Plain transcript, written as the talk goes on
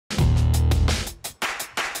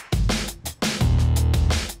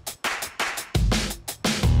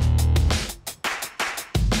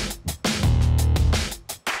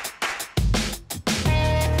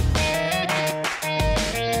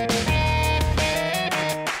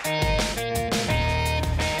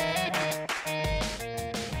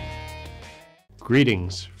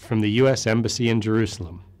Greetings from the U.S. Embassy in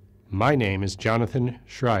Jerusalem. My name is Jonathan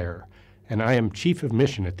Schreier, and I am Chief of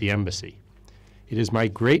Mission at the Embassy. It is my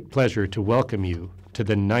great pleasure to welcome you to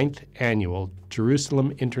the 9th Annual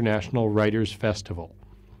Jerusalem International Writers Festival.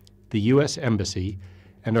 The U.S. Embassy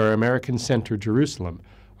and our American Center Jerusalem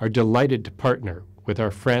are delighted to partner with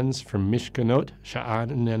our friends from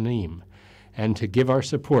Sha'ananim and to give our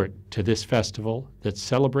support to this festival that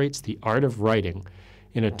celebrates the art of writing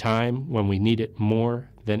in a time when we need it more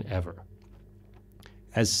than ever.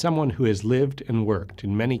 As someone who has lived and worked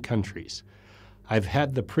in many countries, I've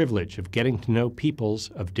had the privilege of getting to know peoples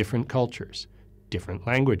of different cultures, different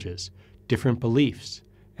languages, different beliefs,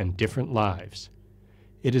 and different lives.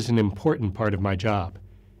 It is an important part of my job.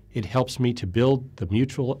 It helps me to build the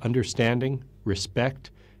mutual understanding,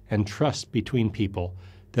 respect, and trust between people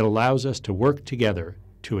that allows us to work together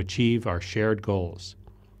to achieve our shared goals.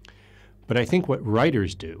 But I think what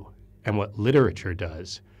writers do, and what literature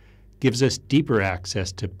does, gives us deeper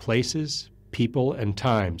access to places, people, and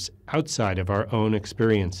times outside of our own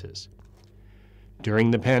experiences.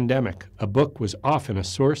 During the pandemic, a book was often a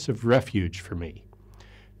source of refuge for me,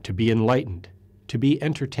 to be enlightened, to be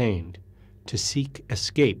entertained, to seek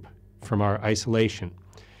escape from our isolation,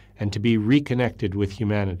 and to be reconnected with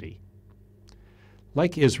humanity.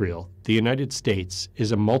 Like Israel, the United States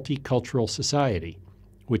is a multicultural society,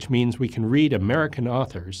 which means we can read American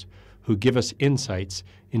authors who give us insights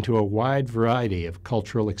into a wide variety of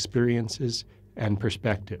cultural experiences and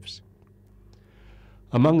perspectives.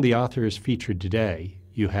 Among the authors featured today,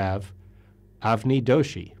 you have Avni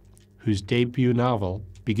Doshi, whose debut novel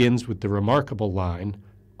begins with the remarkable line,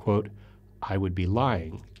 quote, "I would be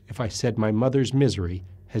lying if I said my mother's misery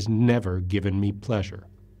has never given me pleasure."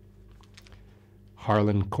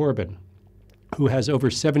 Harlan Coben, who has over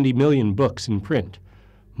 70 million books in print,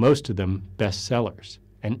 most of them bestsellers,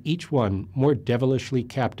 and each one more devilishly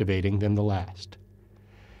captivating than the last.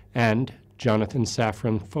 And Jonathan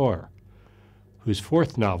Safran Foer, whose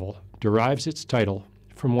fourth novel derives its title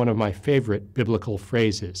from one of my favorite biblical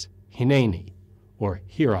phrases, Hineni, or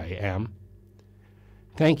Here I Am.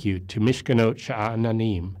 Thank you to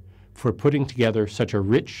Sha'ananim for putting together such a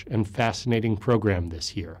rich and fascinating program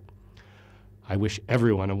this year. I wish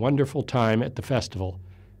everyone a wonderful time at the festival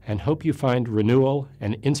and hope you find renewal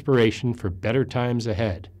and inspiration for better times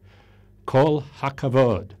ahead. Kol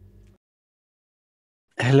HaKavod.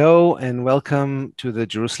 Hello and welcome to the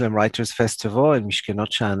Jerusalem Writers Festival in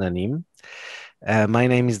Sha'ananim. My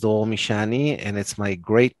name is Dror Mishaani, and it's my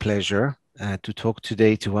great pleasure to talk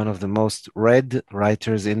today to one of the most read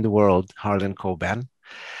writers in the world, Harlan Coben.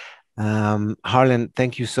 Harlan,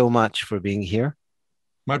 thank you so much for being here.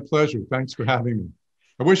 My pleasure. Thanks for having me.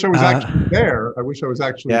 I wish I was actually there. I wish I was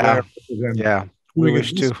actually there. Yeah, we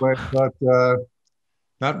wish too. But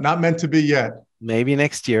not meant to be yet. Maybe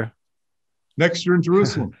next year. Next year in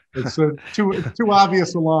Jerusalem. It's too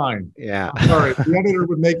obvious a line. Yeah. I'm sorry, the editor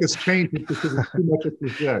would make us change it because it's too much a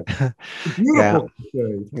cliche. It's beautiful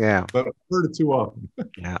cliche. Yeah. But I've heard it too often.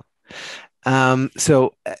 Yeah.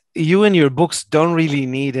 So you and your books don't really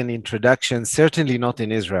need an introduction, certainly not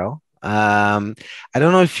in Israel. I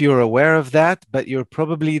don't know if you're aware of that, but you're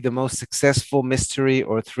probably the most successful mystery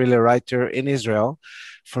or thriller writer in Israel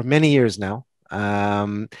for many years now.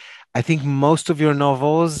 I think most of your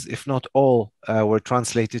novels, if not all, were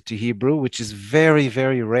translated to Hebrew, which is very,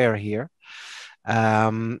 very rare here.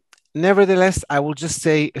 Nevertheless, I will just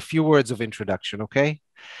say a few words of introduction, okay?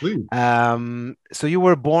 Please. So you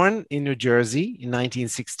were born in New Jersey in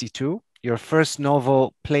 1962. Your first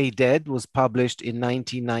novel, Play Dead, was published in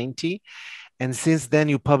 1990. And since then,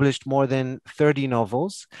 you published more than 30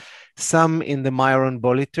 novels, some in the Myron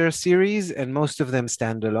Boliter series, and most of them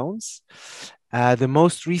standalones. The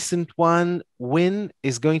most recent one, Win,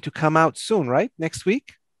 is going to come out soon, right? Next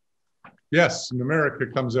week? Yes, in America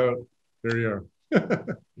it comes out. There you are.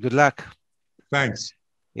 Good luck. Thanks.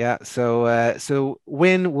 Yeah, so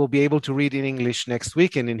Win will be able to read in English next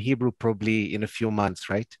week and in Hebrew probably in a few months,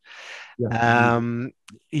 right? Yeah.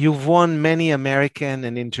 You've won many American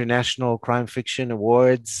and international crime fiction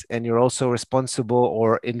awards, and you're also responsible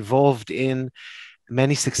or involved in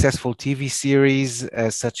many successful TV series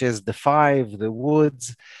such as The Five, The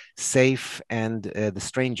Woods, Safe, and The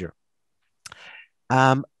Stranger.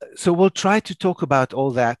 So we'll try to talk about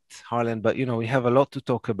all that, Harlan, but we have a lot to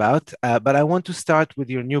talk about. But I want to start with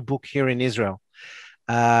your new book here in Israel,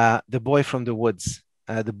 The Boy from the Woods.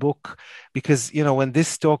 The book, because when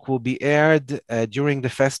this talk will be aired during the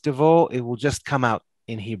festival, it will just come out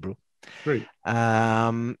in Hebrew. Great.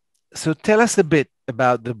 So tell us a bit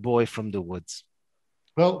about The Boy from the Woods.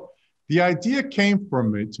 Well, the idea came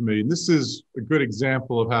to me, and this is a good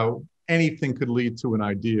example of how anything could lead to an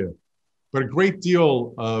idea. But a great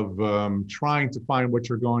deal of trying to find what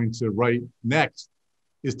you're going to write next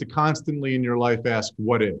is to constantly in your life ask,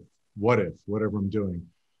 what if, whatever I'm doing.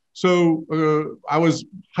 So I was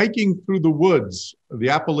hiking through the woods of the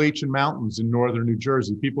Appalachian Mountains in northern New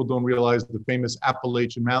Jersey. People don't realize the famous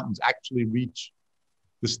Appalachian Mountains actually reach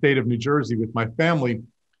the state of New Jersey with my family.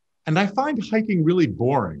 And I find hiking really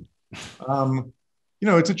boring. You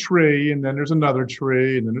know, it's a tree, and then there's another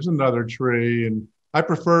tree, and then there's another tree. And I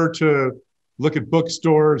prefer to look at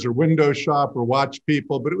bookstores or window shop or watch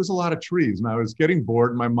people, but it was a lot of trees, and I was getting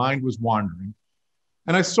bored, and my mind was wandering.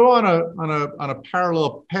 And I saw on a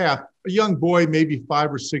parallel path a young boy, maybe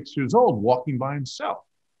 5 or 6 years old, walking by himself.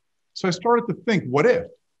 So I started to think, what if?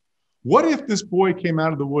 What if this boy came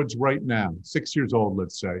out of the woods right now, 6 years old,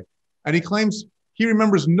 let's say, and he claims he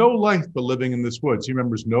remembers no life but living in this woods. He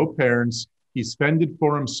remembers no parents. He's fended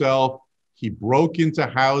for himself. He broke into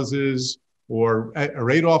houses or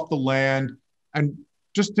ate off the land and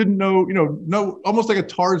just didn't know, almost like a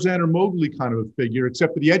Tarzan or Mowgli kind of a figure,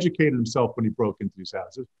 except that he educated himself when he broke into these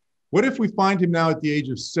houses. What if we find him now at the age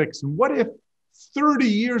of 6? And what if 30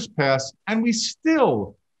 years pass and we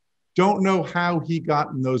still don't know how he got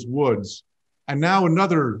in those woods? And now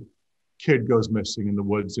another kid goes missing in the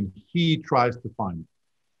woods and he tries to find him.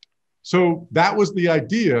 So that was the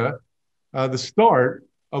idea, the start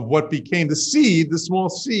of what became the seed, the small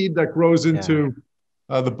seed that grows into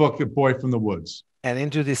the book, The Boy from the Woods. And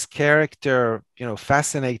into this character,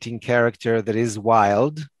 fascinating character that is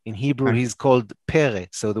wild. In Hebrew, he's called Pere.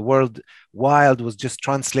 So the word wild was just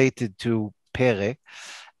translated to Pere.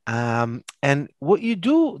 And what you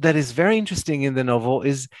do that is very interesting in the novel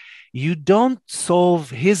is you don't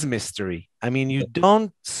solve his mystery. I mean, you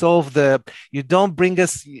don't give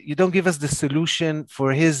us the solution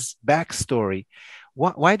for his backstory.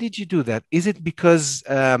 Why did you do that? Is it because,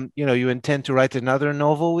 you intend to write another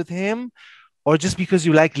novel with him, or just because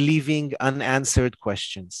you like leaving unanswered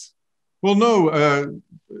questions? Well, no,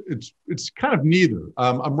 it's kind of neither.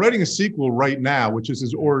 I'm writing a sequel right now, which is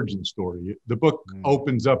his origin story. The book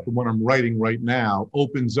opens up, the one I'm writing right now,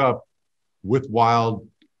 opens up with Wilde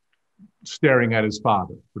staring at his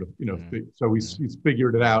father. So he's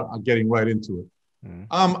figured it out. I'm getting right into it.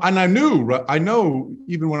 And I know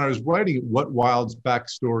even when I was writing it, what Wilde's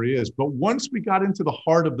backstory is. But once we got into the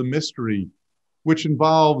heart of the mystery, which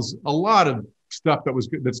involves a lot of stuff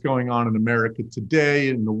that's going on in America today,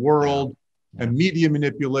 in the world, and media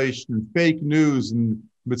manipulation and fake news, and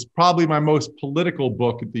it's probably my most political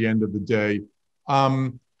book at the end of the day.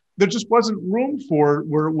 There just wasn't room for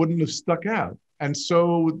where it wouldn't have stuck out, and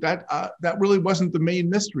so that really wasn't the main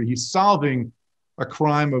mystery. He's solving a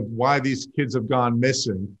crime of why these kids have gone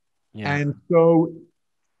missing, and so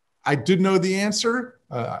I did know the answer.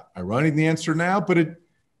 I'm writing the answer now, but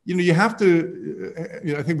you have to,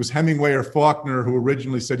 I think it was Hemingway or Faulkner who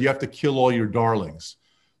originally said you have to kill all your darlings.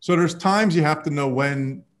 So there's times you have to know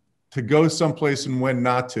when to go someplace and when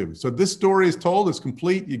not to. So this story is told, it's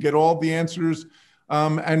complete. You get all the answers,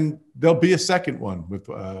 and there'll be a second one with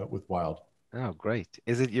Wilde. Oh, great.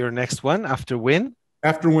 Is it your next one after Win?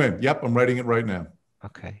 After Win. Yep, I'm writing it right now.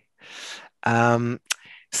 Okay.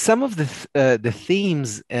 Some of the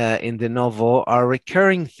themes in the novel are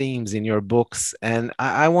recurring themes in your books, and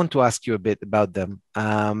I want to ask you a bit about them.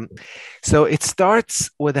 So it starts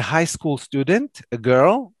with a high school student, a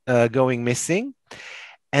girl, going missing,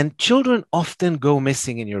 and children often go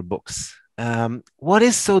missing in your books. What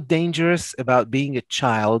is so dangerous about being a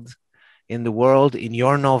child in the world, in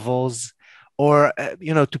your novels? Or,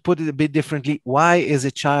 to put it a bit differently, why is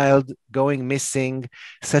a child going missing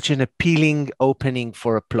such an appealing opening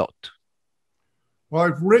for a plot? Well,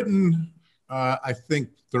 I've written, I think,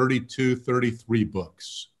 32, 33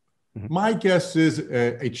 books. Mm-hmm. My guess is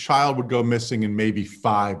a child would go missing in maybe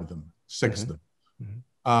 5 of them, 6 of them.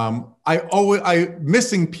 Mm-hmm.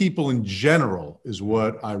 Missing people in general is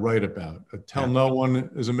what I write about. Tell No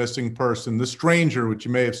One is a missing person. The Stranger, which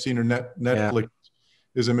you may have seen on Netflix,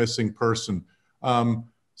 is a missing person.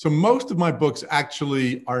 So most of my books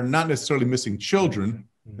actually are not necessarily missing children.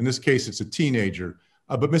 In this case, it's a teenager,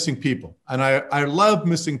 but missing people. And I love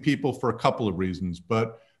missing people for a couple of reasons.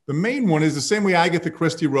 But the main one is the same way Agatha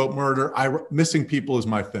Christie wrote murder. Missing people is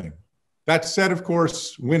my thing. That said, of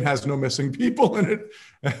course, Win has no missing people in it.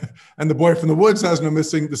 And The Boy from the Woods has no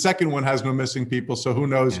missing. The second one has no missing people. So who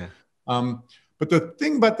knows? Yeah. But the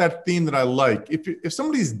thing about that theme that I like, if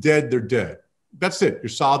somebody's dead, they're dead. That's it. You're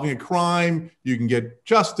solving a crime. You can get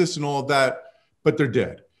justice and all of that, but they're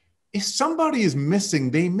dead. If somebody is missing,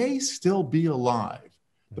 they may still be alive.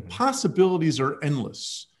 The possibilities are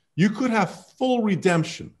endless. You could have full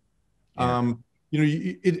redemption.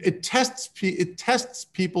 it tests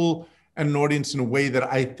people and an audience in a way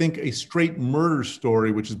that I think a straight murder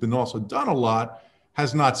story, which has been also done a lot,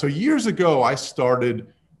 has not. So years ago, I started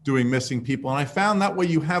doing missing people, and I found that way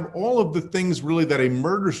you have all of the things really that a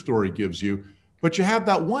murder story gives you, but you have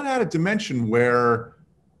that one added dimension where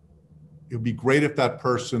it would be great if that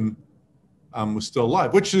person was still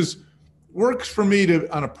alive, which works for me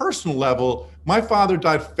on a personal level. My father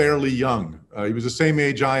died fairly young. He was the same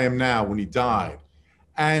age I am now when he died.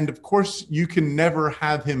 And of course, you can never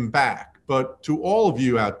have him back. But to all of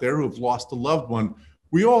you out there who have lost a loved one,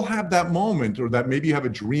 we all have that moment, or that maybe you have a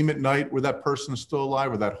dream at night where that person is still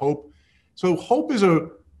alive, or that hope. So hope is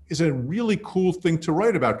a really cool thing to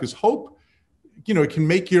write about, because hope, it can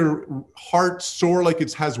make your heart soar like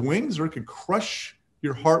it has wings, or it could crush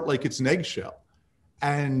your heart like it's an eggshell.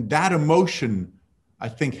 And that emotion, I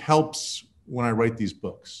think, helps when I write these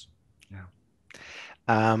books.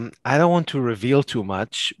 I don't want to reveal too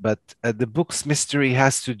much, but the book's mystery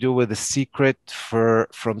has to do with a secret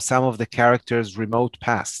from some of the characters' remote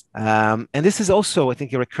past. And this is also, I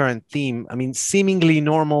think, a recurrent theme. I mean, seemingly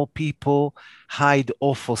normal people hide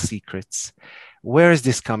awful secrets. Where is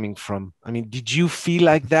this coming from? I mean, did you feel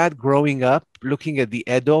like that growing up, looking at the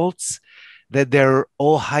adults, that they're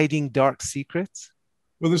all hiding dark secrets?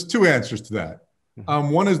 Well, there's two answers to that.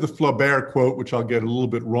 One is the Flaubert quote, which I'll get a little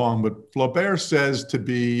bit wrong, but Flaubert says to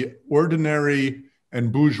be ordinary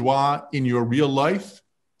and bourgeois in your real life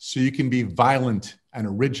so you can be violent and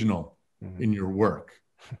original in your work.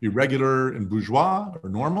 Be regular and bourgeois or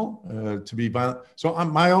normal to be violent. So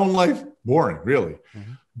my own life, boring, really.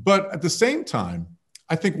 But at the same time,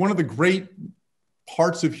 I think one of the great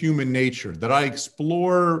parts of human nature that I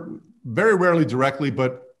explore very rarely directly,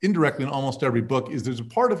 but indirectly in almost every book, is there's a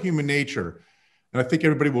part of human nature, and I think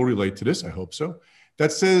everybody will relate to this, I hope so,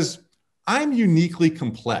 that says, I'm uniquely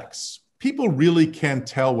complex. People really can't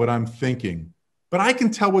tell what I'm thinking, but I can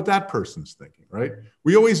tell what that person's thinking, right?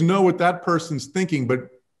 We always know what that person's thinking, but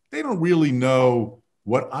they don't really know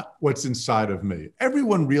what's inside of me.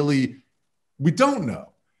 Everyone really, we don't know.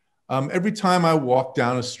 Every time I walk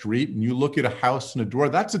down a street and you look at a house and a door,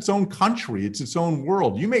 that's its own country. It's its own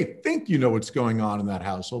world. You may think you know what's going on in that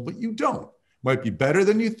household, but you don't. It might be better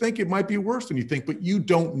than you think. It might be worse than you think, but you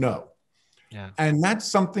don't know. Yeah. And that's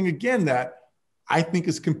something, again, that I think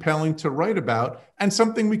is compelling to write about and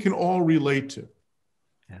something we can all relate to.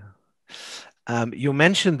 You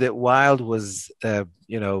mentioned that Wilde was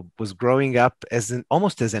growing up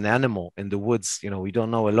almost as an animal in the woods. We don't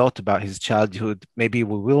know a lot about his childhood. Maybe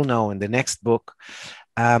we will know in the next book.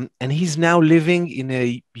 And he's now living in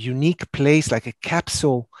a unique place, like a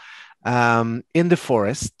capsule in the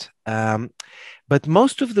forest. But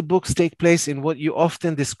most of the books take place in what you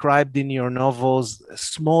often described in your novels,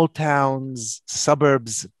 small towns,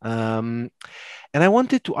 suburbs. And I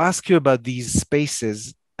wanted to ask you about these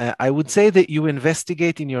spaces. I would say that you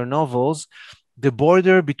investigate in your novels the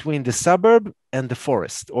border between the suburb and the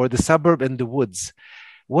forest, or the suburb and the woods.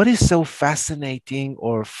 What is so fascinating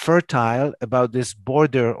or fertile about this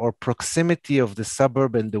border or proximity of the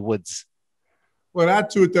suburb and the woods? Well, add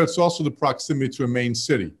to it that it's also the proximity to a main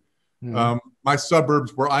city. My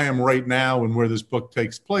suburbs, where I am right now and where this book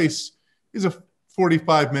takes place, is a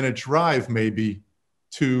 45-minute drive maybe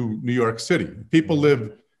to New York City. People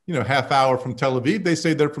live half hour from Tel Aviv, they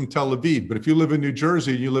say they're from Tel Aviv. But if you live in New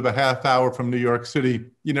Jersey and you live a half hour from New York City,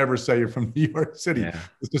 you never say you're from New York City. Yeah.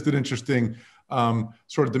 It's just an interesting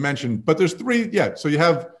sort of dimension. But there's three, so you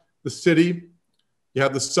have the city, you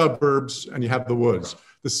have the suburbs, and you have the woods.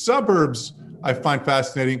 The suburbs I find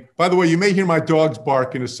fascinating. By the way, you may hear my dogs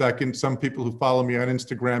bark in a second. Some people who follow me on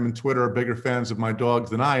Instagram and Twitter are bigger fans of my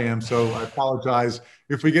dogs than I am. So I apologize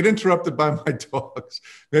if we get interrupted by my dogs.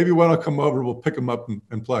 Maybe when I'll come over, we'll pick them up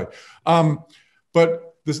and play.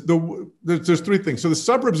 But there's three things. So the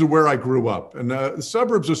suburbs are where I grew up. And the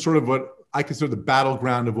suburbs are sort of what I consider the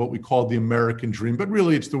battleground of what we call the American dream. But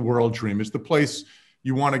really, it's the world dream. It's the place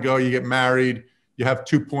you want to go. You get married. You have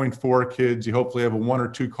 2.4 kids. You hopefully have a 1 or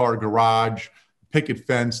 2 car garage, picket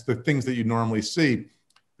fence, the things that you normally see.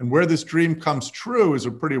 And where this dream comes true is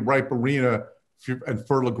a pretty ripe arena and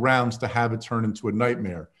fertile grounds to have it turn into a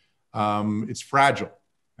nightmare. It's fragile.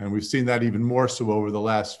 And we've seen that even more so over the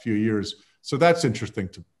last few years. So that's interesting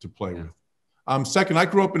to play with. Second, I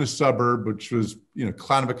grew up in a suburb, which was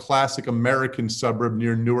kind of a classic American suburb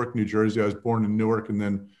near Newark, New Jersey. I was born in Newark, and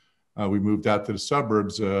then we moved out to the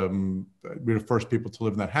suburbs. We were the first people to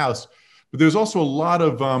live in that house. But there's also a lot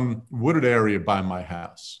of wooded area by my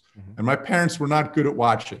house. Mm-hmm. And my parents were not good at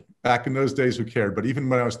watching. Back in those days, who cared? But even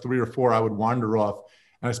when I was 3 or 4, I would wander off.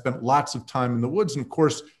 And I spent lots of time in the woods. And of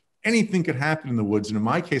course, anything could happen in the woods. And in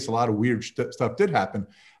my case, a lot of weird stuff did happen.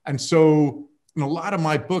 And so in a lot of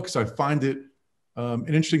my books, I find it an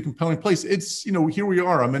interesting, compelling place. It's, here we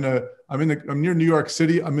are. I'm near New York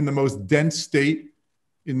City. I'm in the most dense state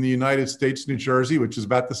in the United States, New Jersey, which is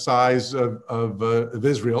about the size of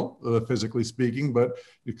Israel, physically speaking, but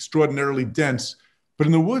extraordinarily dense. But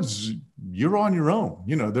in the woods, you're on your own.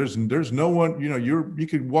 There's no one. You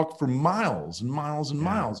could walk for miles and miles and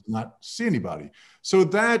miles and not see anybody. So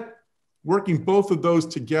that working both of those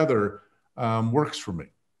together works for me.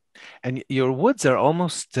 And your woods are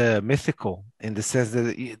almost mythical in the sense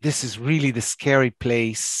that this is really the scary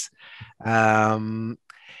place.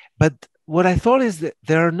 But what I thought is that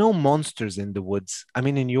there are no monsters in the woods. I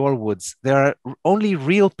mean, in your woods, there are only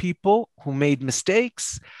real people who made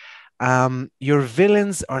mistakes. Your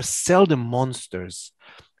villains are seldom monsters.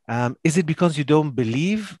 Is it because you don't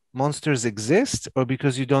believe monsters exist, or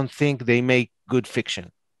because you don't think they make good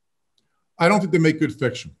fiction? I don't think they make good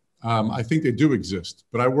fiction. I think they do exist,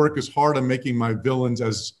 but I work as hard on making my villains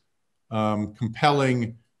as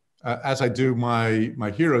compelling as I do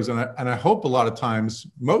my heroes. And I hope a lot of times,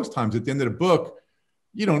 most times at the end of the book,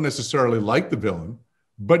 you don't necessarily like the villain,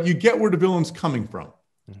 but you get where the villain's coming from.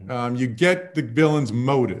 Mm-hmm. You get the villain's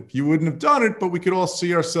motive. You wouldn't have done it, but we could all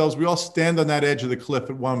see ourselves. We all stand on that edge of the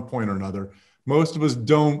cliff at one point or another. Most of us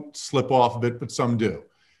don't slip off of it, but some do.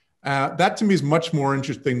 That to me is much more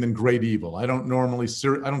interesting than great evil. I don't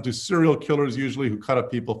do serial killers usually who cut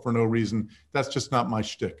up people for no reason. That's just not my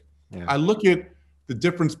shtick. Yeah. I look at the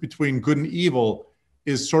difference between good and evil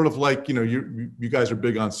is sort of like, you guys are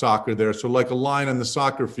big on soccer there. So like a line on the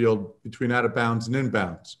soccer field between out of bounds and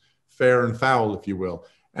inbounds, fair and foul, if you will.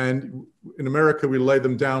 And in America, we lay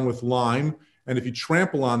them down with lime. And if you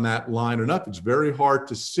trample on that line enough, it's very hard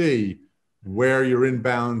to see where you're in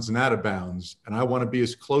bounds and out of bounds. And I want to be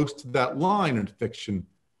as close to that line in fiction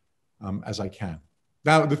as I can.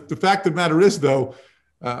 Now, the fact of the matter is, though,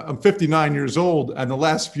 I'm 59 years old, and the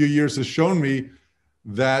last few years has shown me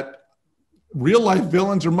that real life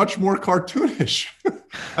villains are much more cartoonish.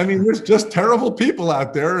 I mean, there's just terrible people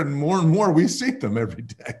out there, and more we see them every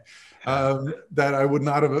day that I would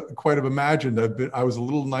not have quite have imagined. I was a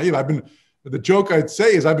little naive. The joke I'd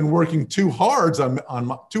say is I've been working too hard on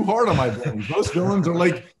my villains. Most villains are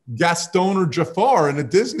like Gaston or Jafar in a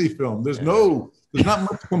Disney film. There's not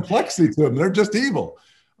much complexity to them. They're just evil.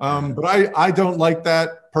 But I don't like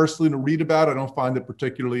that personally to read about. I don't find it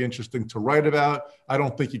particularly interesting to write about. I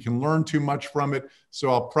don't think you can learn too much from it. So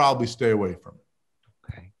I'll probably stay away from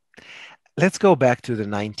it. Okay. Let's go back to the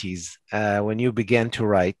 90s when you began to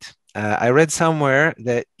write. I read somewhere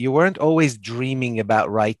that you weren't always dreaming about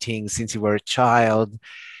writing since you were a child.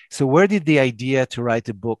 So where did the idea to write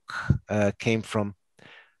a book came from?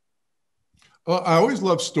 Well, I always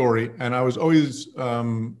loved story, and I was always,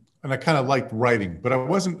 and I kind of liked writing, but I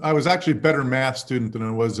was actually a better math student than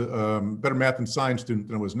I was, better math and science student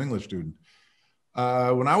than I was an English student.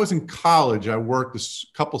 When I was in college, I worked a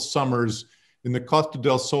couple summers in the Costa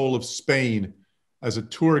del Sol of Spain as a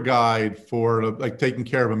tour guide for like taking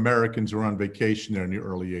care of Americans who were on vacation there in the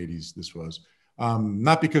early 80s. This was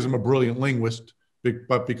not because I'm a brilliant linguist,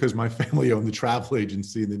 but because my family owned the travel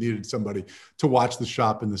agency and they needed somebody to watch the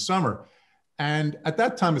shop in the summer. And at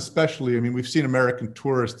that time, especially, I mean, we've seen American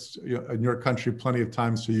tourists in your country plenty of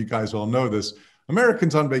times, so you guys all know this.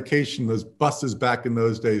 Americans on vacation, those buses back in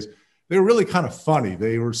those days, they were really kind of funny.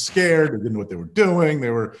 They were scared. They didn't know what they were doing.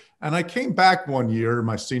 And I came back one year,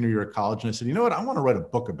 my senior year of college, and I said, you know what? I want to write a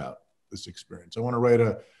book about this experience. I want to write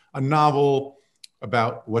a novel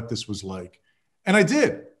about what this was like. And I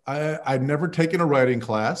did. I'd never taken a writing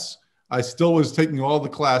class. I still was taking all the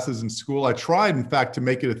classes in school. I tried, in fact, to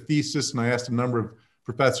make it a thesis, and I asked a number of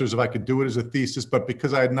professors if I could do it as a thesis, but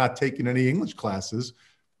because I had not taken any English classes,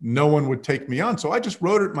 no one would take me on. So I just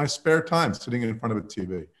wrote it in my spare time, sitting in front of a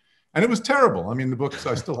TV. And it was terrible. I mean, the books,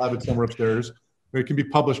 I still have it somewhere upstairs. It can be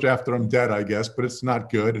published after I'm dead, I guess, but it's not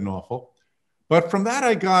good and awful. But from that,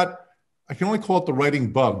 I can only call it the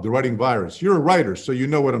writing bug, the writing virus. You're a writer, so you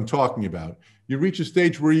know what I'm talking about. You reach a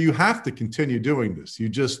stage where you have to continue doing this.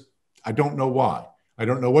 I don't know why. I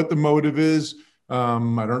don't know what the motive is. I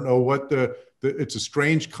don't know what it's a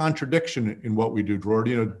strange contradiction in what we do, Dror,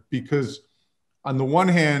 because on the one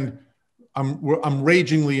hand, I'm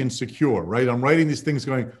ragingly insecure, right? I'm writing these things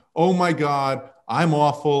going, oh my God, I'm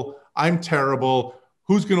awful. I'm terrible.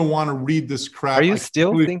 Who's going to want to read this crap? Are you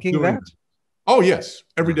still thinking that? Oh, yes,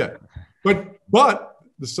 every day. But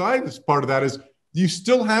the side part of that is you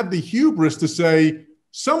still have the hubris to say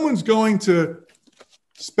someone's going to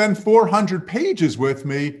spend 400 pages with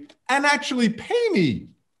me and actually pay me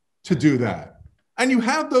to do that. And you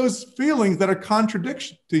have those feelings that are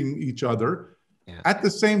contradicting each other at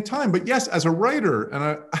the same time. But yes, as a writer,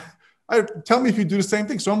 and I tell me if you do the same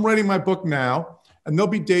thing. So I'm writing my book now, and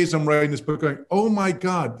there'll be days I'm writing this book going, oh my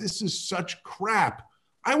God, this is such crap.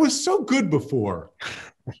 I was so good before.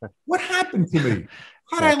 What happened to me?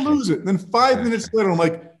 How did I lose it? And then 5 minutes later, I'm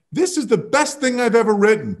like, this is the best thing I've ever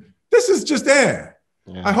written. This is just I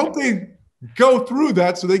hope they go through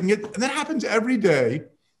that so they can get, and that happens every day.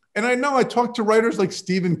 And I know I talk to writers like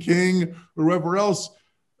Stephen King or whoever else.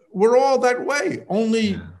 We're all that way.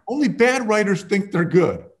 Only bad writers think they're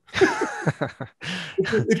good.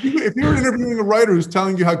 if you're interviewing a writer who's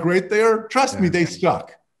telling you how great they are, trust me, they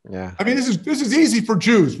suck. Yeah. I mean, this is easy for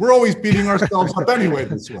Jews. We're always beating ourselves up anyway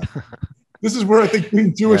this way. This is where I think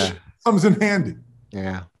being Jewish comes in handy.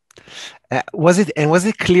 Yeah. Was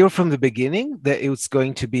it clear from the beginning that it was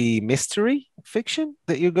going to be mystery fiction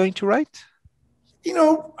that you're going to write? You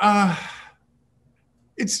know,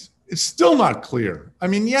 it's still not clear. I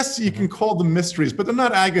mean, yes, you can call them mysteries, but they're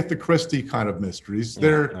not Agatha Christie kind of mysteries.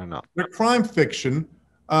 They're crime fiction.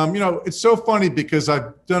 You know, it's so funny because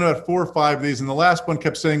I've done about 4 or 5 of these, and the last one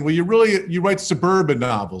kept saying, well, you write suburban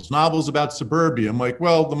novels about suburbia. I'm like,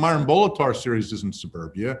 well, the Myron Bolitar series isn't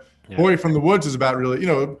suburbia. Yeah. Boy from the Woods is about really, you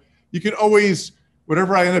know, you can always,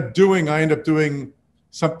 whatever I end up doing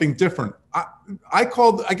something different. I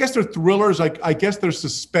guess they're thrillers. I guess they're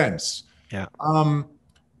suspense. Yeah.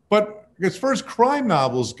 But as far as crime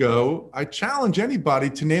novels go, I challenge anybody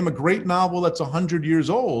to name a great novel that's 100 years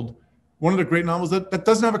old. One of the great novels that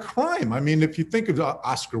doesn't have a crime. I mean, if you think of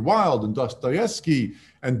Oscar Wilde and Dostoevsky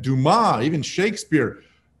and Dumas, even Shakespeare,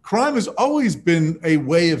 crime has always been a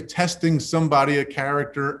way of testing somebody, a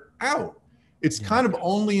character out. It's kind of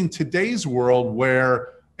only in today's world where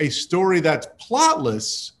a story that's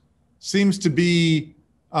plotless seems to be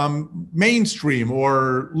mainstream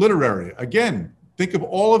or literary. Again, think of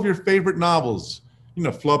all of your favorite novels, you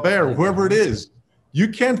know, Flaubert, whoever it is. You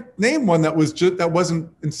can't name one that wasn't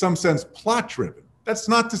in some sense plot driven. That's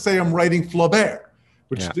not to say I'm writing Flaubert,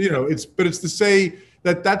 which you know, it's to say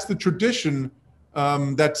that that's the tradition.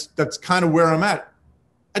 That's kind of where I'm at.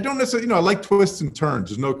 I don't necessarily, you know, I like twists and turns.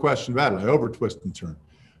 There's no question about it. I over twist and turn.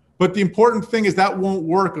 But the important thing is that won't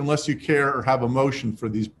work unless you care or have emotion for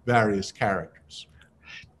these various characters.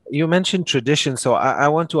 You mentioned tradition, so I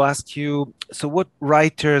want to ask you, so what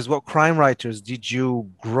crime writers did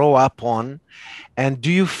you grow up on? And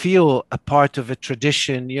do you feel a part of a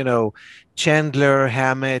tradition, you know, Chandler,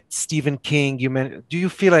 Hammett, Stephen King, do you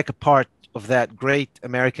feel like a part of that great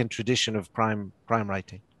American tradition of crime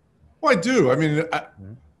writing? Well, I do. I mean,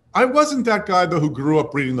 I wasn't that guy, though, who grew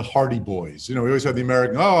up reading the Hardy Boys. You know, we always have the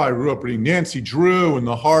American, I grew up reading Nancy Drew and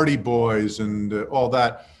the Hardy Boys and all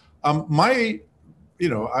that. You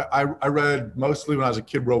know, I read mostly when I was a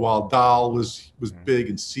kid, Roald Dahl was big,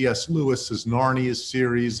 and C.S. Lewis's Narnia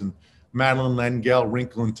series, and Madeline L'Engle,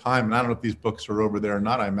 Wrinkle in Time. And I don't know if these books are over there or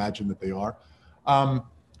not. I imagine that they are.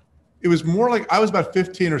 It was more like I was about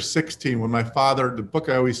 15 or 16 when my father, the book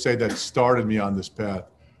I always say that started me on this path,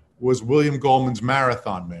 was William Goldman's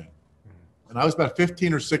Marathon Man. And I was about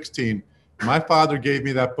 15 or 16. My father gave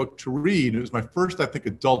me that book to read. It was my first, I think,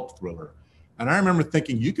 adult thriller. And I remember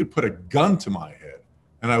thinking, you could put a gun to my head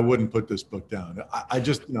and I wouldn't put this book down. I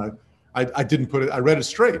just, you know, I didn't put it, I read it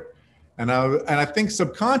straight. And I think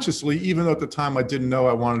subconsciously, even though at the time I didn't know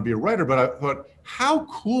I wanted to be a writer, but I thought, how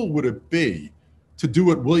cool would it be to do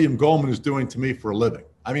what William Goldman is doing to me for a living?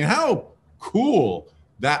 I mean, how cool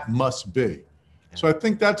that must be. So I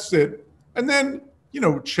think that's it. And then, you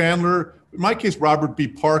know, Chandler, in my case, Robert B.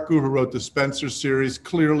 Parker, who wrote the Spencer series,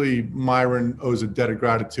 clearly Myron owes a debt of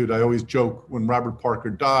gratitude. I always joke when Robert Parker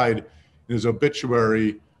died in his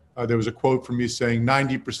obituary, there was a quote from me saying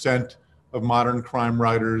 90% of modern crime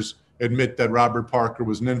writers admit that Robert Parker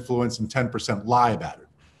was an influence and 10% lie about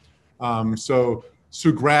it. So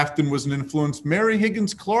Sue Grafton was an influence. Mary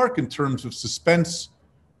Higgins Clark, in terms of suspense,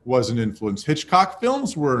 was an influence. Hitchcock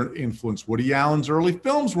films were an influence. Woody Allen's early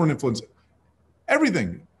films were an influence.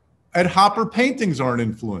 Everything. Ed Hopper paintings are an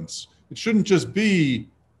influence. It shouldn't just be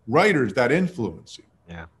writers that influence you.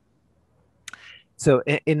 Yeah. So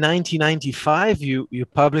in 1995, you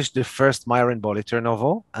published the first Myron Bolitar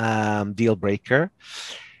novel, Deal Breaker.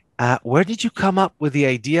 Where did you come up with the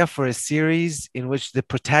idea for a series in which the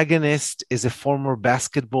protagonist is a former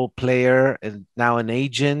basketball player and now an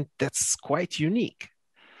agent? That's quite unique.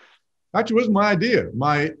 Actually, it wasn't my idea.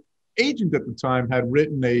 My agent at the time had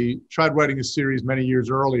tried writing a series many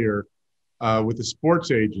years earlier with a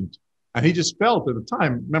sports agent. And he just felt at the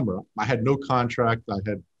time, remember, I had no contract.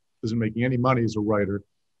 Wasn't making any money as a writer.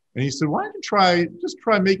 And he said, why don't you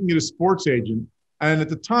try making it a sports agent? And at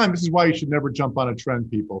the time, this is why you should never jump on a trend,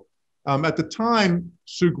 people. At the time,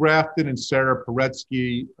 Sue Grafton and Sarah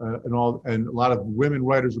Paretsky and a lot of women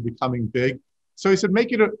writers were becoming big. So he said,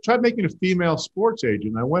 try making a female sports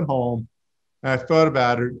agent. I went home and I thought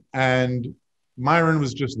about it, and Myron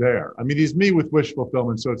was just there. I mean, he's me with wish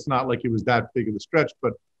fulfillment, so it's not like it was that big of a stretch,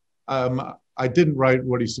 but I didn't write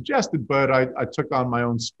what he suggested, but I took on my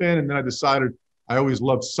own spin, and then I decided I always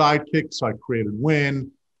loved sidekicks, so I created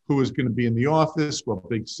Win, who was going to be in the office, well,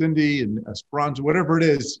 Big Cindy and Esperanza, whatever it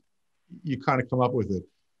is, you kind of come up with it.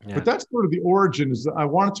 Yeah. But that's sort of the origin, is that I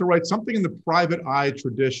wanted to write something in the private eye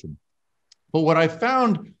tradition. But what I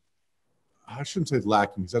found, I shouldn't say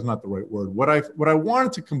lacking, because that's not the right word. What I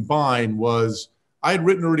wanted to combine was, I had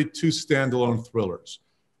written already 2 standalone thrillers.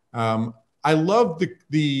 I love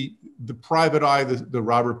the private eye, the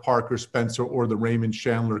Robert Parker Spencer or the Raymond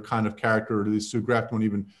Chandler kind of character, or the Sue Grafton one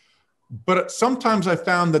even. But sometimes I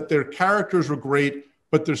found that their characters were great,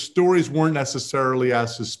 but their stories weren't necessarily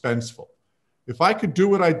as suspenseful. If I could do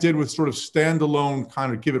what I did with sort of standalone,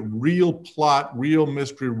 kind of give it real plot, real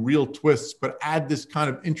mystery, real twists, but add this kind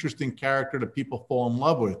of interesting character that people fall in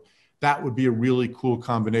love with, that would be a really cool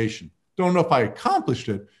combination. Don't know if I accomplished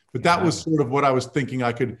it, but that was sort of what I was thinking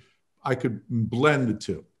I could blend the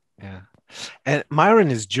two. Yeah. And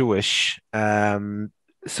Myron is Jewish.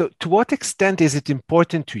 So to what extent is it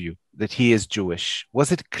important to you that he is Jewish?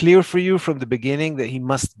 Was it clear for you from the beginning that he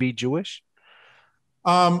must be Jewish?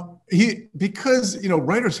 Because,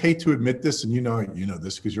 writers hate to admit this, and you know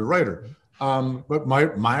this because you're a writer. But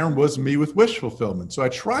Myron was me with wish fulfillment. So I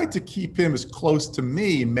tried to keep him as close to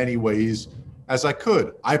me in many ways as I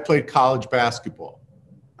could. I played college basketball.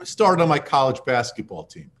 I started on my college basketball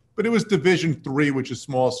team, but it was Division III, which is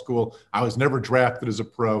small school. I was never drafted as a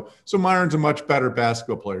pro. So Myron's a much better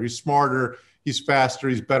basketball player. He's smarter, he's faster,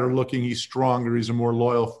 he's better looking, he's stronger, he's a more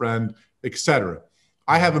loyal friend, etc.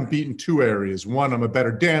 I haven't beaten 2 areas. 1, I'm a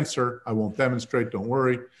better dancer. I won't demonstrate, don't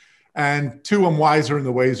worry. And 2, I'm wiser in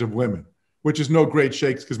the ways of women, which is no great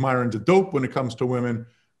shakes because Myron's a dope when it comes to women.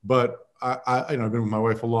 But I've been with my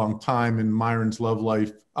wife a long time, and Myron's love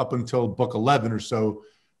life up until book 11 or so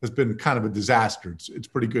has been kind of a disaster. It's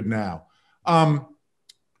pretty good now.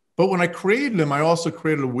 But when I created him, I also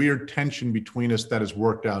created a weird tension between us that has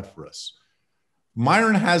worked out for us.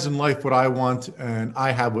 Myron has in life what I want, and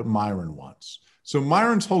I have what Myron wants. So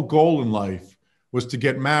Myron's whole goal in life was to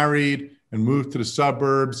get married and move to the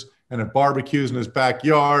suburbs and have barbecues in his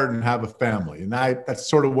backyard and have a family. And that's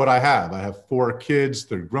sort of what I have. I have 4 kids.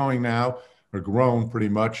 They're growing now, or grown pretty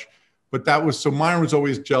much. But so Myron was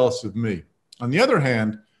always jealous of me. On the other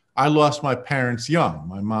hand, I lost my parents young.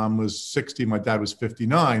 My mom was 60, my dad was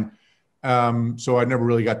 59. So I never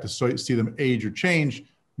really got to see them age or change.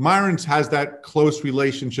 Myron has that close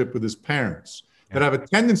relationship with his parents that have a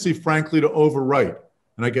tendency, frankly, to overwrite.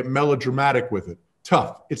 And I get melodramatic with it.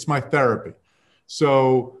 Tough. It's my therapy.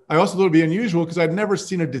 So I also thought it'd be unusual because I'd never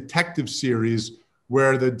seen a detective series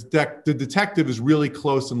where the detective is really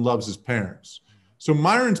close and loves his parents. So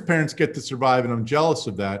Myron's parents get to survive, and I'm jealous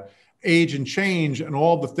of that. Age and change and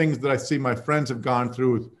all the things that I see my friends have gone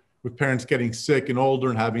through with parents getting sick and older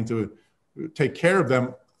and having to take care of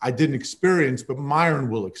them, I didn't experience, but Myron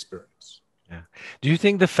will experience. Yeah. Do you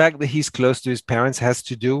think the fact that he's close to his parents has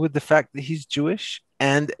to do with the fact that he's Jewish?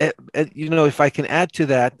 And, if I can add to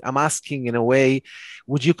that, I'm asking in a way,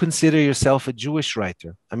 would you consider yourself a Jewish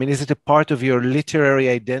writer? I mean, is it a part of your literary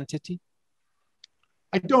identity?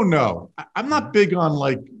 I don't know. I'm not big on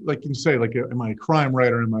like you say, am I a crime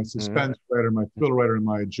writer? Am I a suspense writer? Am I a thriller writer? Am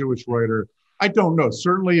I a Jewish writer? I don't know.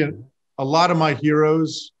 Certainly a lot of my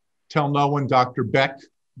heroes, Tell No One, Dr. Beck,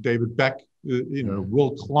 David Beck,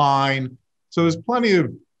 Will Klein. So there's plenty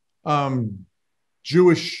of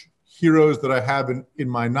Jewish heroes that I have in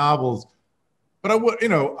my novels, but I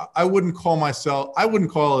wouldn't call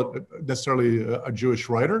it necessarily a Jewish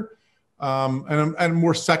writer. And I'm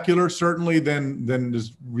more secular, certainly, than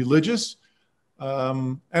is religious.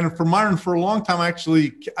 And for Myron, for a long time,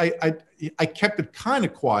 actually, I kept it kind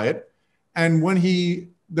of quiet. And when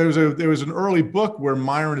there was an early book where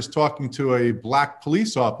Myron is talking to a black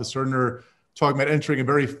police officer, and they're talking about entering a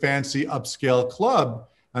very fancy upscale club.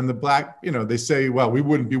 And the black, they say, well, we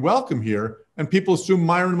wouldn't be welcome here. And people assume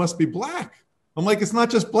Myron must be black. I'm like, it's not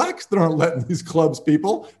just blacks that aren't letting these clubs,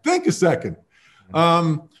 people. Think a second.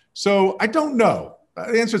 So I don't know.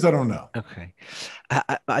 The answer is I don't know. Okay.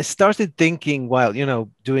 I started thinking while,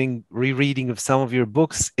 doing rereading of some of your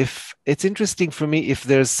books, if it's interesting for me, if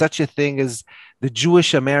there's such a thing as the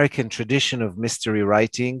Jewish American tradition of mystery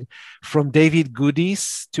writing, from David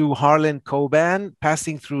Goodies to Harlan Coben,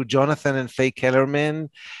 passing through Jonathan and Faye Kellerman,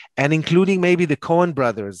 and including maybe the Coen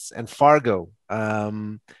brothers and Fargo.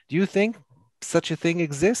 Do you think such a thing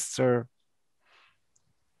exists, or?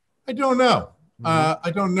 I don't know.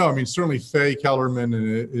 I don't know. I mean, certainly Faye Kellerman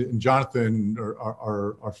and Jonathan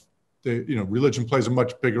are they, religion plays a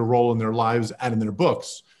much bigger role in their lives and in their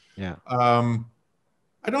books. Yeah.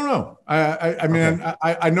 I don't know. I mean, okay.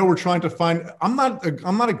 I know we're trying to find. I'm not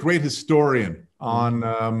a great historian on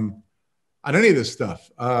any of this stuff.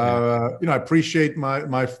 I appreciate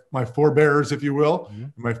my forebears, if you will,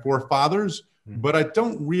 my forefathers, but I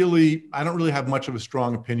don't really have much of a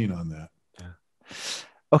strong opinion on that. Yeah.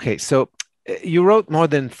 Okay, so you wrote more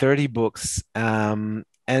than 30 books, and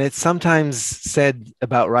it's sometimes said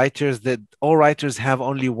about writers that all writers have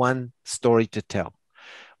only one story to tell.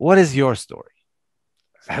 What is your story?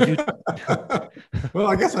 Have you? Well,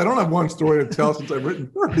 I guess I don't have one story to tell since I've written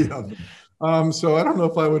 30 of them. So I don't know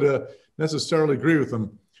if I would necessarily agree with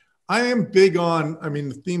them. I am big on,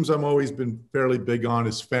 the themes I've always been fairly big on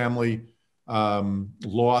is family,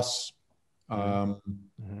 loss,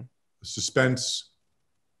 suspense,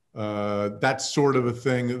 that sort of a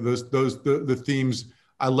thing. The themes.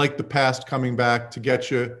 I like the past coming back to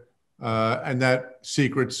get you, and that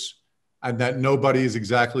secrets, and that nobody is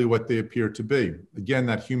exactly what they appear to be. Again,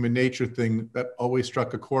 that human nature thing that always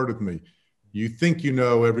struck a chord with me. You think you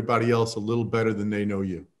know everybody else a little better than they know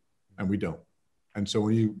you, and we don't. And so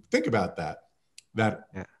when you think about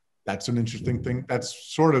that's an interesting thing.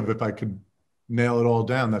 That's sort of, if I could nail it all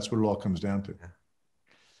down, that's what it all comes down to.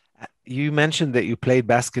 You mentioned that you played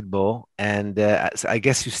basketball, and I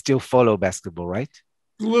guess you still follow basketball, right?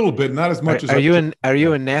 A little bit, not as much as. Are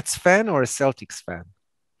you a Nets fan or a Celtics fan?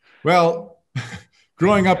 Well,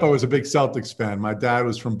 growing up, I was a big Celtics fan. My dad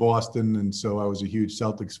was from Boston, and so I was a huge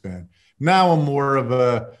Celtics fan. Now I'm more of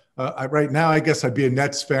right now, I guess I'd be a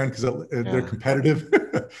Nets fan because they're competitive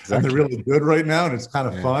and they're really good right now, and it's kind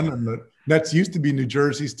of fun. And the Nets used to be New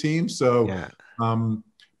Jersey's team, so.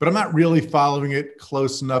 But I'm not really following it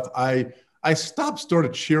close enough. I stopped sort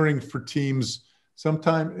of cheering for teams.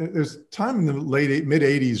 There's time in the mid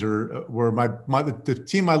 80s where the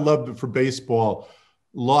team I loved for baseball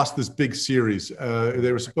lost this big series.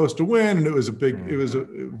 They were supposed to win, and it was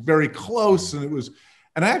very close, and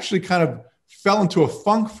I actually kind of fell into a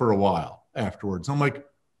funk for a while afterwards. I'm like,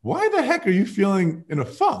 why the heck are you feeling in a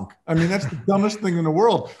funk? I mean, that's the dumbest thing in the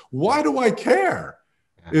world. Why do I care?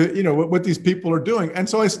 What these people are doing. And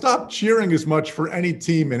so I stopped cheering as much for any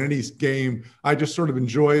team in any game. I just sort of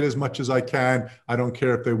enjoy it as much as I can. I don't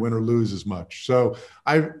care if they win or lose as much. So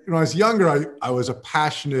when I was younger, I was a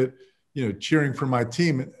passionate, cheering for my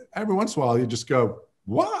team. And every once in a while you just go,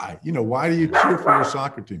 why? Why do you cheer for your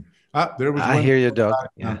soccer team? I hear you, Doug.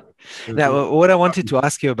 Yeah. Now, what I wanted to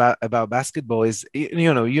ask you about basketball is,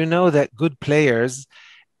 that good players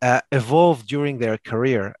evolve during their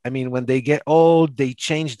career. I mean, when they get old, they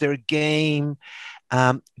change their game.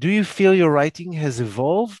 Do you feel your writing has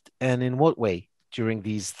evolved, and in what way during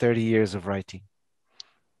these 30 years of writing?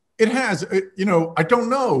 It has. I don't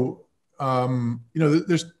know.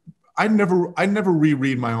 I never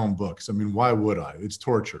reread my own books. I mean, why would I? It's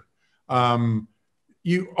torture.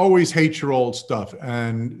 You always hate your old stuff,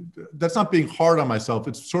 and that's not being hard on myself.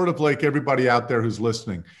 It's sort of like everybody out there who's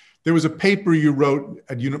listening. There was a paper you wrote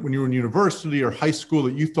when you were in university or high school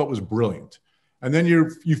that you thought was brilliant. And then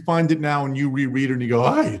you find it now and you reread it and you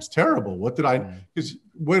go, it's terrible. What did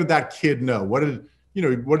that kid know? What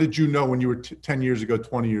did you know when you were 10 years ago,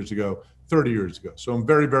 20 years ago, 30 years ago? So I'm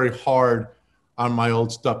very, very hard on my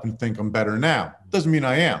old stuff and think I'm better now. Doesn't mean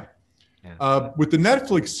I am. Yeah. With the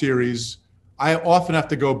Netflix series, I often have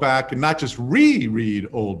to go back and not just reread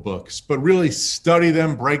old books, but really study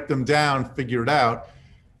them, break them down, figure it out.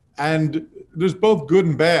 And there's both good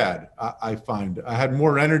and bad, I find. I had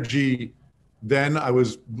more energy then. I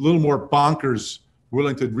was a little more bonkers,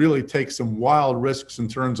 willing to really take some wild risks in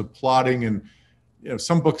terms of plotting. And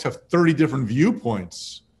some books have 30 different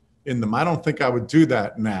viewpoints in them. I don't think I would do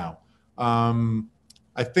that now.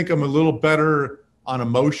 I think I'm a little better on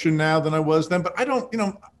emotion now than I was then. But I don't,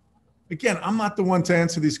 again, I'm not the one to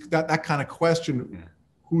answer that kind of question. Yeah.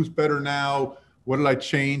 Who's better now? What did I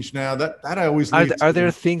change now? That I always leave. Are there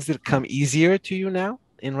things that come easier to you now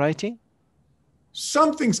in writing?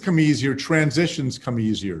 Some things come easier. Transitions come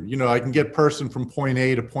easier. I can get person from point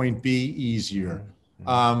A to point B easier.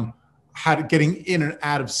 Getting in and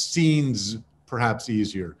out of scenes perhaps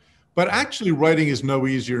easier. But actually writing is no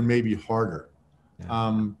easier and maybe harder.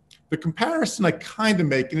 Yeah. The comparison I kind of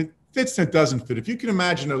make, and it fits and it doesn't fit. If you can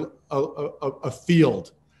imagine a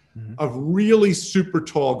field of really super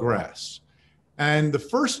tall grass, and the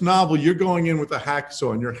first novel, you're going in with a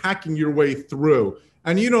hacksaw and you're hacking your way through,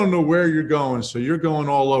 and you don't know where you're going, so you're going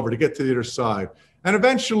all over to get to the other side. And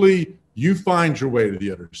eventually You find your way to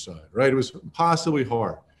the other side, right? It was impossibly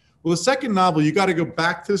hard. Well, the second novel, you got to go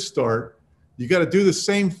back to the start. You got to do the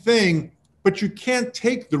same thing, but you can't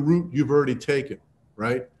take the route you've already taken,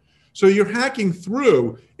 right? So you're hacking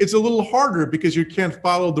through. It's a little harder because you can't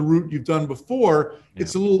follow the route you've done before. Yeah.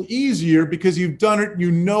 It's a little easier because you've done it.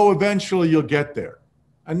 You know eventually you'll get there.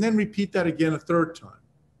 And then repeat that again a third time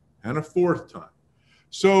and a fourth time.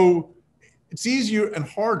 So it's easier and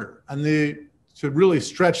harder. And to really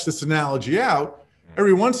stretch this analogy out,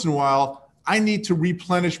 every once in a while, I need to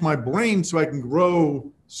replenish my brain so I can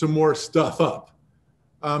grow some more stuff up.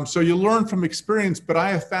 So you learn from experience, but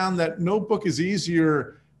I have found that no book is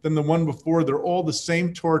easier than the one before. They're all the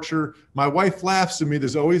same torture. My wife laughs at me.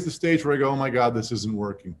 There's always the stage where I go, oh my God, this isn't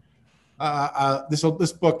working.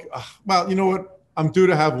 This book, well, you know what? I'm due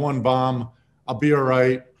to have one bomb. I'll be all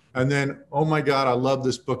right. And then, oh my God, I love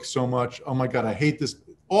this book so much. Oh my God, I hate this.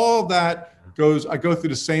 All that I go through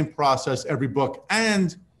the same process every book.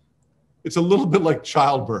 And it's a little bit like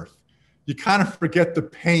childbirth. You kind of forget the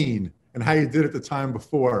pain and how you did it the time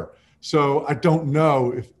before. So I don't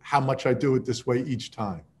know how much I do it this way each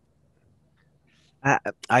time.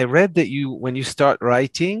 I read that when you start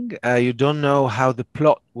writing, you don't know how the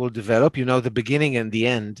plot will develop. You know the beginning and the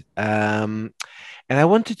end. And I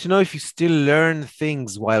wanted to know if you still learn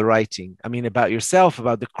things while writing. I mean, about yourself,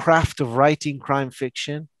 about the craft of writing crime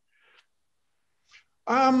fiction.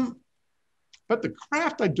 But the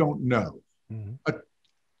craft, I don't know.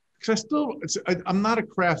 Because I'm not a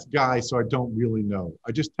craft guy, so I don't really know.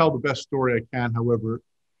 I just tell the best story I can, however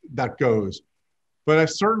that goes. But I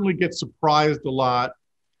certainly get surprised a lot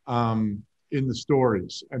in the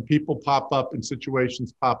stories, and people pop up and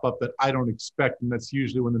situations pop up that I don't expect, and that's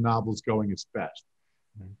usually when the novel's going its best.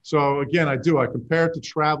 So again, I compare it to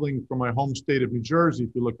traveling from my home state of New Jersey,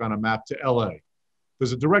 if you look on a map, to LA.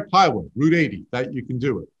 There's a direct highway, Route 80, that you can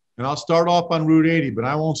do it. And I'll start off on Route 80, but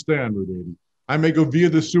I won't stay on Route 80. I may go via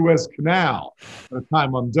the Suez Canal by the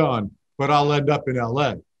time I'm done, but I'll end up in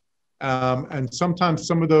LA. And sometimes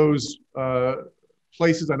some of those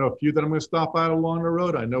places, I know a few that I'm going to stop out along the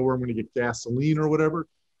road. I know where I'm going to get gasoline or whatever.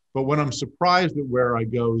 But when I'm surprised at where I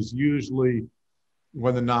go is usually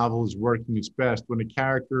when the novel is working its best, when a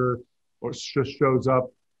character or just shows up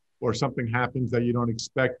or something happens that you don't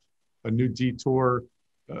expect, a new detour,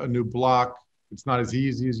 a new block. It's not as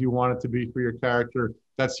easy as you want it to be for your character.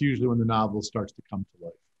 That's usually when the novel starts to come to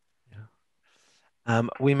life. Yeah.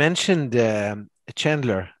 We mentioned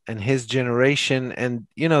Chandler and his generation, and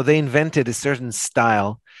they invented a certain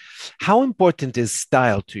style. How important is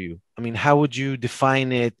style to you? I mean, how would you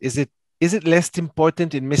define it? Is it less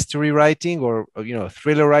important in mystery writing or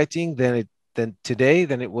thriller writing than today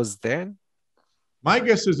than it was then? My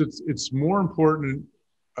guess is it's more important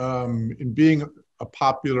in being a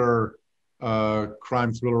popular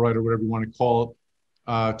crime thriller writer, whatever you want to call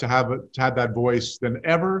it, to have that voice than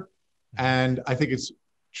ever. And I think it's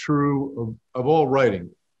true of all writing.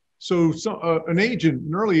 So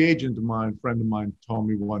an early agent of mine, friend of mine, told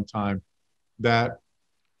me one time that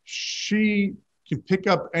she can pick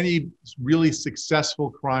up any really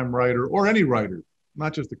successful crime writer or any writer,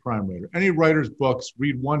 not just a crime writer, any writer's books,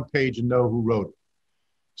 read one page and know who wrote it.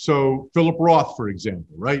 So Philip Roth, for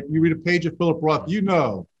example, right? You read a page of Philip Roth,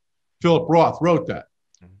 Philip Roth wrote that.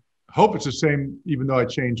 I hope it's the same, even though I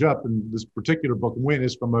change up, and this particular book, Win,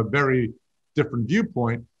 is from a very different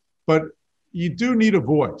viewpoint, but you do need a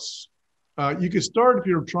voice. You can start if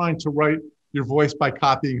you're trying to write your voice by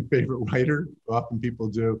copying a favorite writer. Often people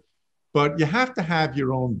do, but you have to have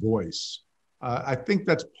your own voice. I think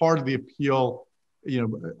that's part of the appeal.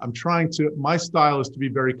 My style is to be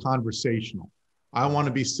very conversational. I want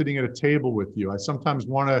to be sitting at a table with you. I sometimes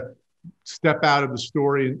want to step out of the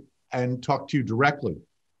story and talk to you directly.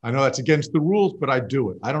 I know that's against the rules, but I do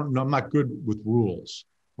it. I'm not good with rules.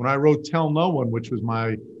 When I wrote Tell No One, which was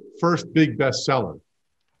my first big bestseller,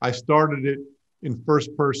 I started it in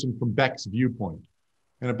first person from Beck's viewpoint.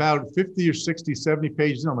 And about 50 or 60, 70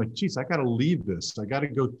 pages in, I'm like, geez, I got to leave this. I got to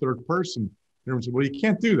go third person. And everyone said, well, you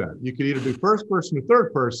can't do that. You could either do first person or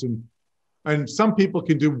third person. And some people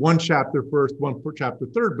can do one chapter first, one chapter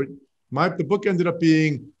third. But the book ended up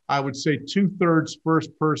being, I would say, 2/3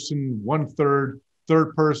 first person, 1/3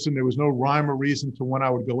 third person. There was no rhyme or reason to when I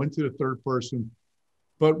would go into the third person.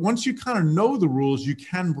 But once you kind of know the rules, you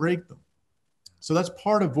can break them. So that's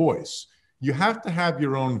part of voice. You have to have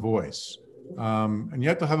your own voice. And you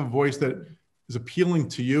have to have a voice that is appealing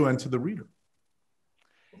to you and to the reader.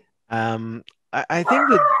 I think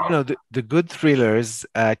that, the good thrillers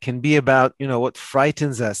can be about, what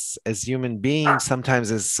frightens us as human beings,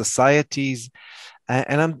 sometimes as societies.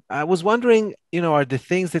 And I was wondering, are the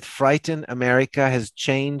things that frighten America has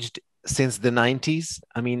changed since the 90s?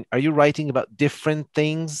 I mean, are you writing about different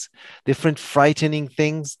things, different frightening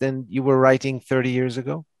things than you were writing 30 years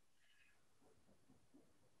ago?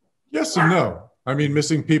 Yes and no. I mean,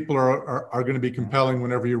 missing people are going to be compelling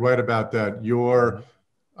whenever you write about that.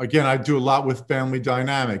 Again, I do a lot with family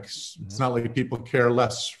dynamics. It's not like people care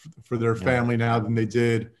less for their family now than they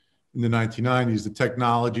did in the 1990s. The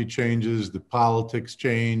technology changes, the politics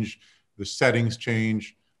change, the settings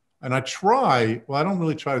change. And I don't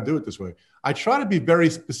really try to do it this way. I try to be very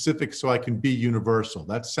specific so I can be universal.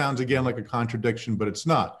 That sounds, again, like a contradiction, but it's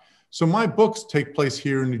not. So my books take place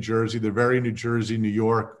here in New Jersey. They're very New Jersey, New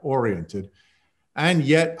York oriented. And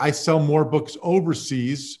yet I sell more books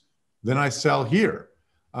overseas than I sell here.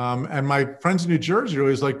 And my friends in New Jersey are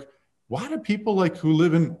always like, why do people who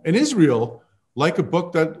live in Israel like a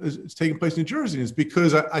book that is taking place in New Jersey? And it's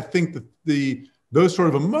because I think that those sort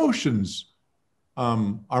of emotions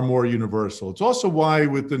are more universal. It's also why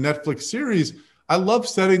with the Netflix series, I love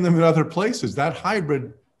setting them in other places. That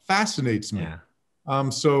hybrid fascinates me. Yeah.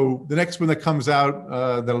 So the next one that comes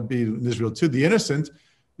out, that'll be in Israel too, The Innocent,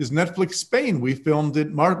 is Netflix Spain. We filmed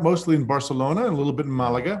it mostly in Barcelona and a little bit in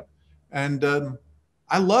Malaga. And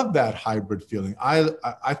I love that hybrid feeling.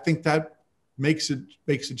 I think that makes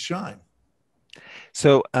it shine.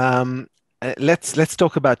 So let's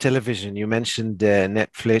talk about television. You mentioned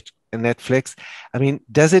Netflix. I mean,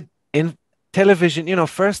 does it in television?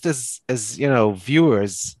 First as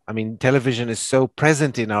viewers. I mean, television is so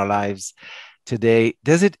present in our lives today.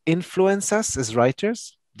 Does it influence us as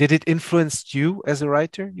writers? Did it influence you as a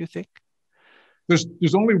writer, you think?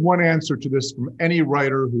 There's only one answer to this from any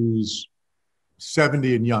writer who's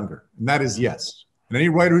 70 and younger, and that is yes. And any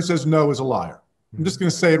writer who says no is a liar. I'm just going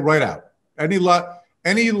to say it right out. Any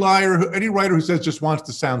writer who says just wants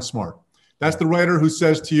to sound smart. That's the writer who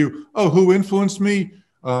says to you, oh, who influenced me?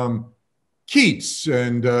 Keats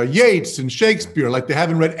and Yeats and Shakespeare, like they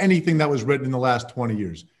haven't read anything that was written in the last 20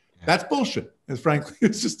 years. That's bullshit. And frankly,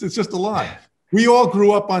 it's just a lie. We all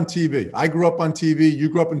grew up on TV. I grew up on TV. You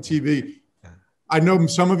grew up on TV. I know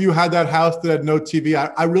some of you had that house that had no TV.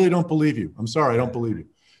 I really don't believe you. I'm sorry, I don't believe you.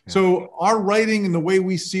 So our writing and the way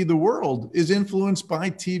we see the world is influenced by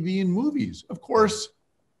TV and movies. Of course,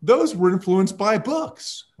 those were influenced by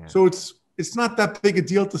books. So it's not that big a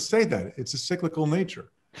deal to say that. It's a cyclical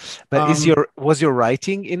nature. But was your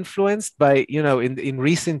writing influenced by, in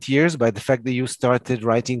recent years by the fact that you started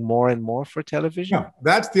writing more and more for television? No,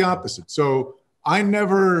 that's the opposite. So I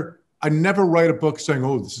never write a book saying,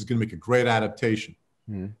 oh, this is going to make a great adaptation.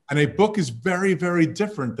 And a book is very, very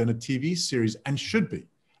different than a TV series and should be.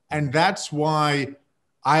 And that's why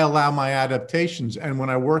I allow my adaptations. And when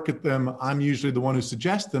I work at them, I'm usually the one who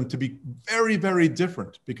suggests them to be very, very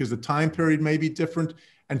different because the time period may be different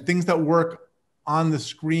and things that work on the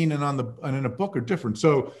screen and in a book are different.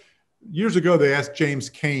 So years ago, they asked James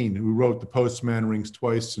Cain, who wrote The Postman Rings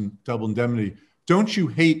Twice and Double Indemnity, don't you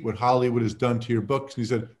hate what Hollywood has done to your books? And he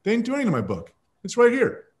said, they didn't do anything to my book. It's right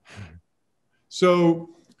here. So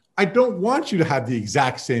I don't want you to have the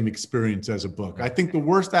exact same experience as a book. I think the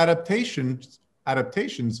worst adaptations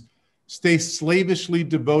stay slavishly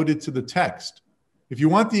devoted to the text. If you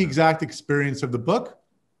want the exact experience of the book,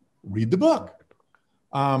 read the book.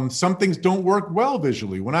 Some things don't work well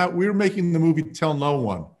visually. When we were making the movie Tell No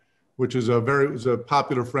One, which is it was a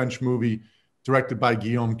popular French movie directed by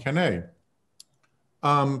Guillaume Canet.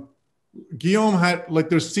 Guillaume had,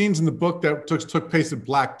 there's scenes in the book that took place at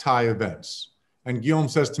black tie events. And Guillaume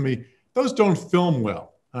says to me, those don't film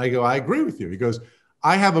well. And I go, I agree with you. He goes,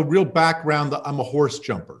 I have a real background that I'm a horse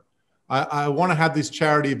jumper. I want to have these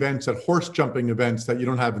charity events at horse jumping events that you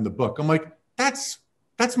don't have in the book. I'm like, that's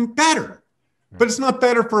better. But it's not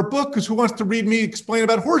better for a book because who wants to read me explain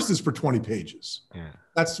about horses for 20 pages? Yeah.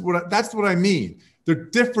 That's what I mean. They're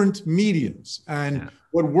different mediums. And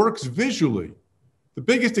what works visually, the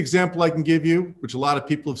biggest example I can give you, which a lot of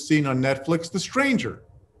people have seen on Netflix, The Stranger.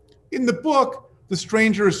 In the book, The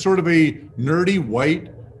Stranger is sort of a nerdy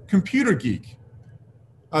white computer geek.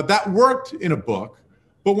 That worked in a book,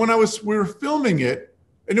 but when we were filming it,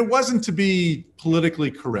 and it wasn't to be politically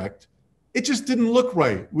correct, it just didn't look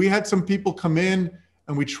right. We had some people come in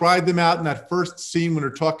and we tried them out in that first scene when they're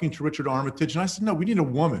talking to Richard Armitage. And I said, no, we need a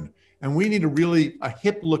woman. And we need a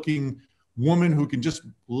hip looking woman who can just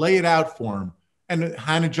lay it out for him. And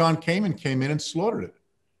Hannah John Kamen came in and slaughtered it.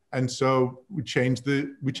 And so we changed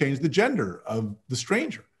the gender of The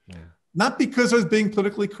Stranger. Yeah. Not because I was being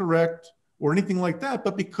politically correct or anything like that,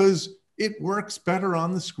 but because it works better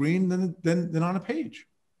on the screen than on a page.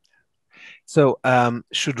 So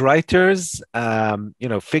should writers,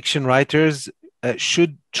 fiction writers,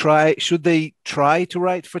 should they try to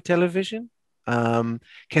write for television?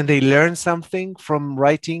 Can they learn something from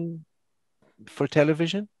writing for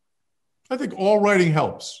television? I think all writing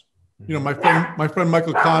helps. You know, my friend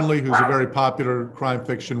Michael Conley, who's a very popular crime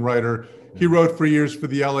fiction writer, he wrote for years for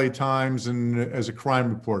the LA Times and as a crime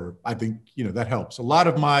reporter. I think, you know, that helps. A lot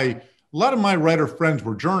of my writer friends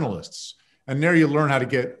were journalists, and there you learn how to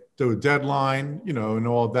get to a deadline, you know, and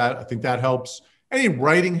all of that. I think that helps. Any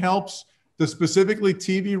writing helps. Does specifically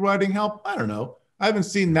TV writing help? I don't know. I haven't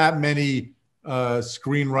seen that many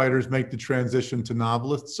screenwriters make the transition to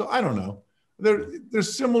novelists, so I don't know. They're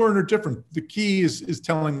similar and they're different. The key is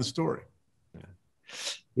telling the story.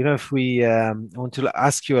 You know, if we want to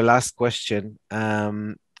ask you a last question,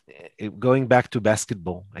 going back to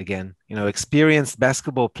basketball again, you know, experienced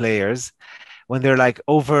basketball players, when they're like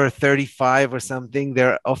over 35 or something,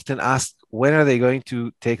 they're often asked, when are they going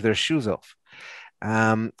to take their shoes off?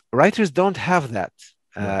 Writers don't have that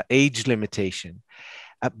age limitation.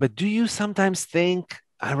 But do you sometimes think,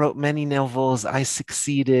 I wrote many novels, I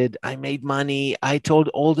succeeded, I made money, I told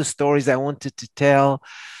all the stories I wanted to tell,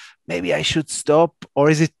 maybe I should stop?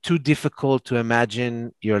 Or is it too difficult to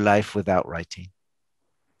imagine your life without writing?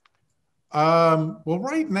 Well,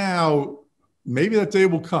 right now, maybe that day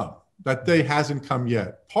will come. That day hasn't come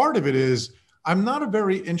yet. Part of it is I'm not a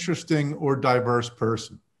very interesting or diverse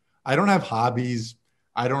person. I don't have hobbies.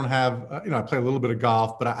 I don't have, you know, I play a little bit of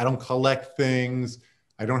golf, but I don't collect things.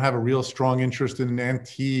 I don't have a real strong interest in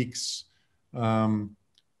antiques.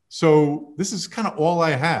 So this is kind of all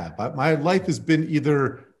I have. My life has been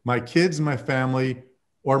either my kids and my family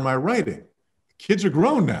or my writing. Kids are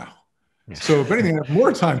grown now. So if anything, I have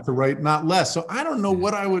more time to write, not less. So I don't know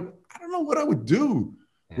what I would do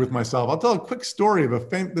with myself. I'll tell a quick story of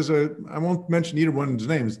I won't mention either one's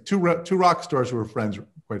names, two rock stars who were friends,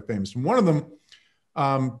 quite famous. And one of them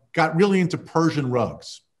got really into Persian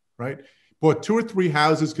rugs, right? Bought 2 or 3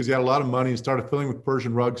 houses because he had a lot of money and started filling with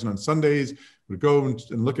Persian rugs. And on Sundays, would go and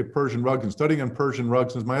look at Persian rugs and studying on Persian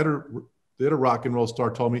rugs. And as the other rock and roll star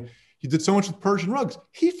told me, he did so much with Persian rugs,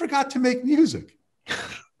 he forgot to make music,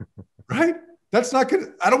 right? That's not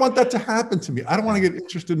good. I don't want that to happen to me. I don't want to get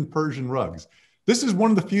interested in Persian rugs. This is one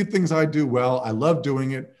of the few things I do well. I love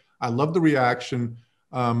doing it. I love the reaction.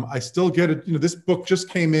 I still get it. You know, this book just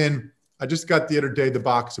came in. I just got the other day, the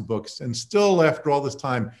box of books. And still after all this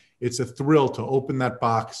time, it's a thrill to open that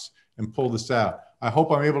box and pull this out. I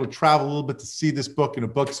hope I'm able to travel a little bit to see this book in a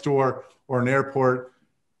bookstore or an airport.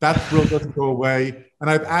 That thrill doesn't go away. And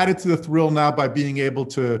I've added to the thrill now by being able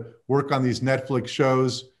to work on these Netflix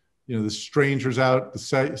shows. You know, The Stranger's out, The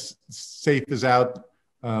Safe is out,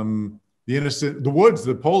 The Woods,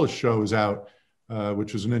 the Polish show is out,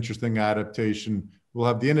 which was an interesting adaptation. We'll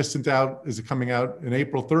have The Innocent out, is coming out in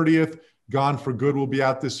April 30th. Gone for Good will be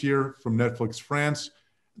out this year from Netflix France.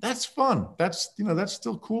 That's fun. That's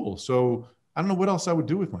still cool. So I don't know what else I would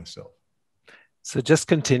do with myself. So just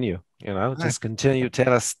continue, continue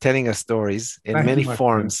telling us stories in many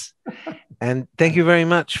forms. And thank you very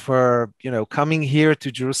much for, coming here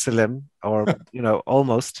to Jerusalem or,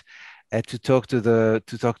 almost to talk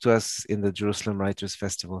to us in the Jerusalem Writers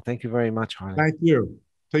Festival. Thank you very much, Harlem. Thank you.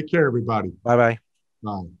 Take care, everybody. Bye-bye.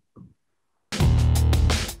 Bye.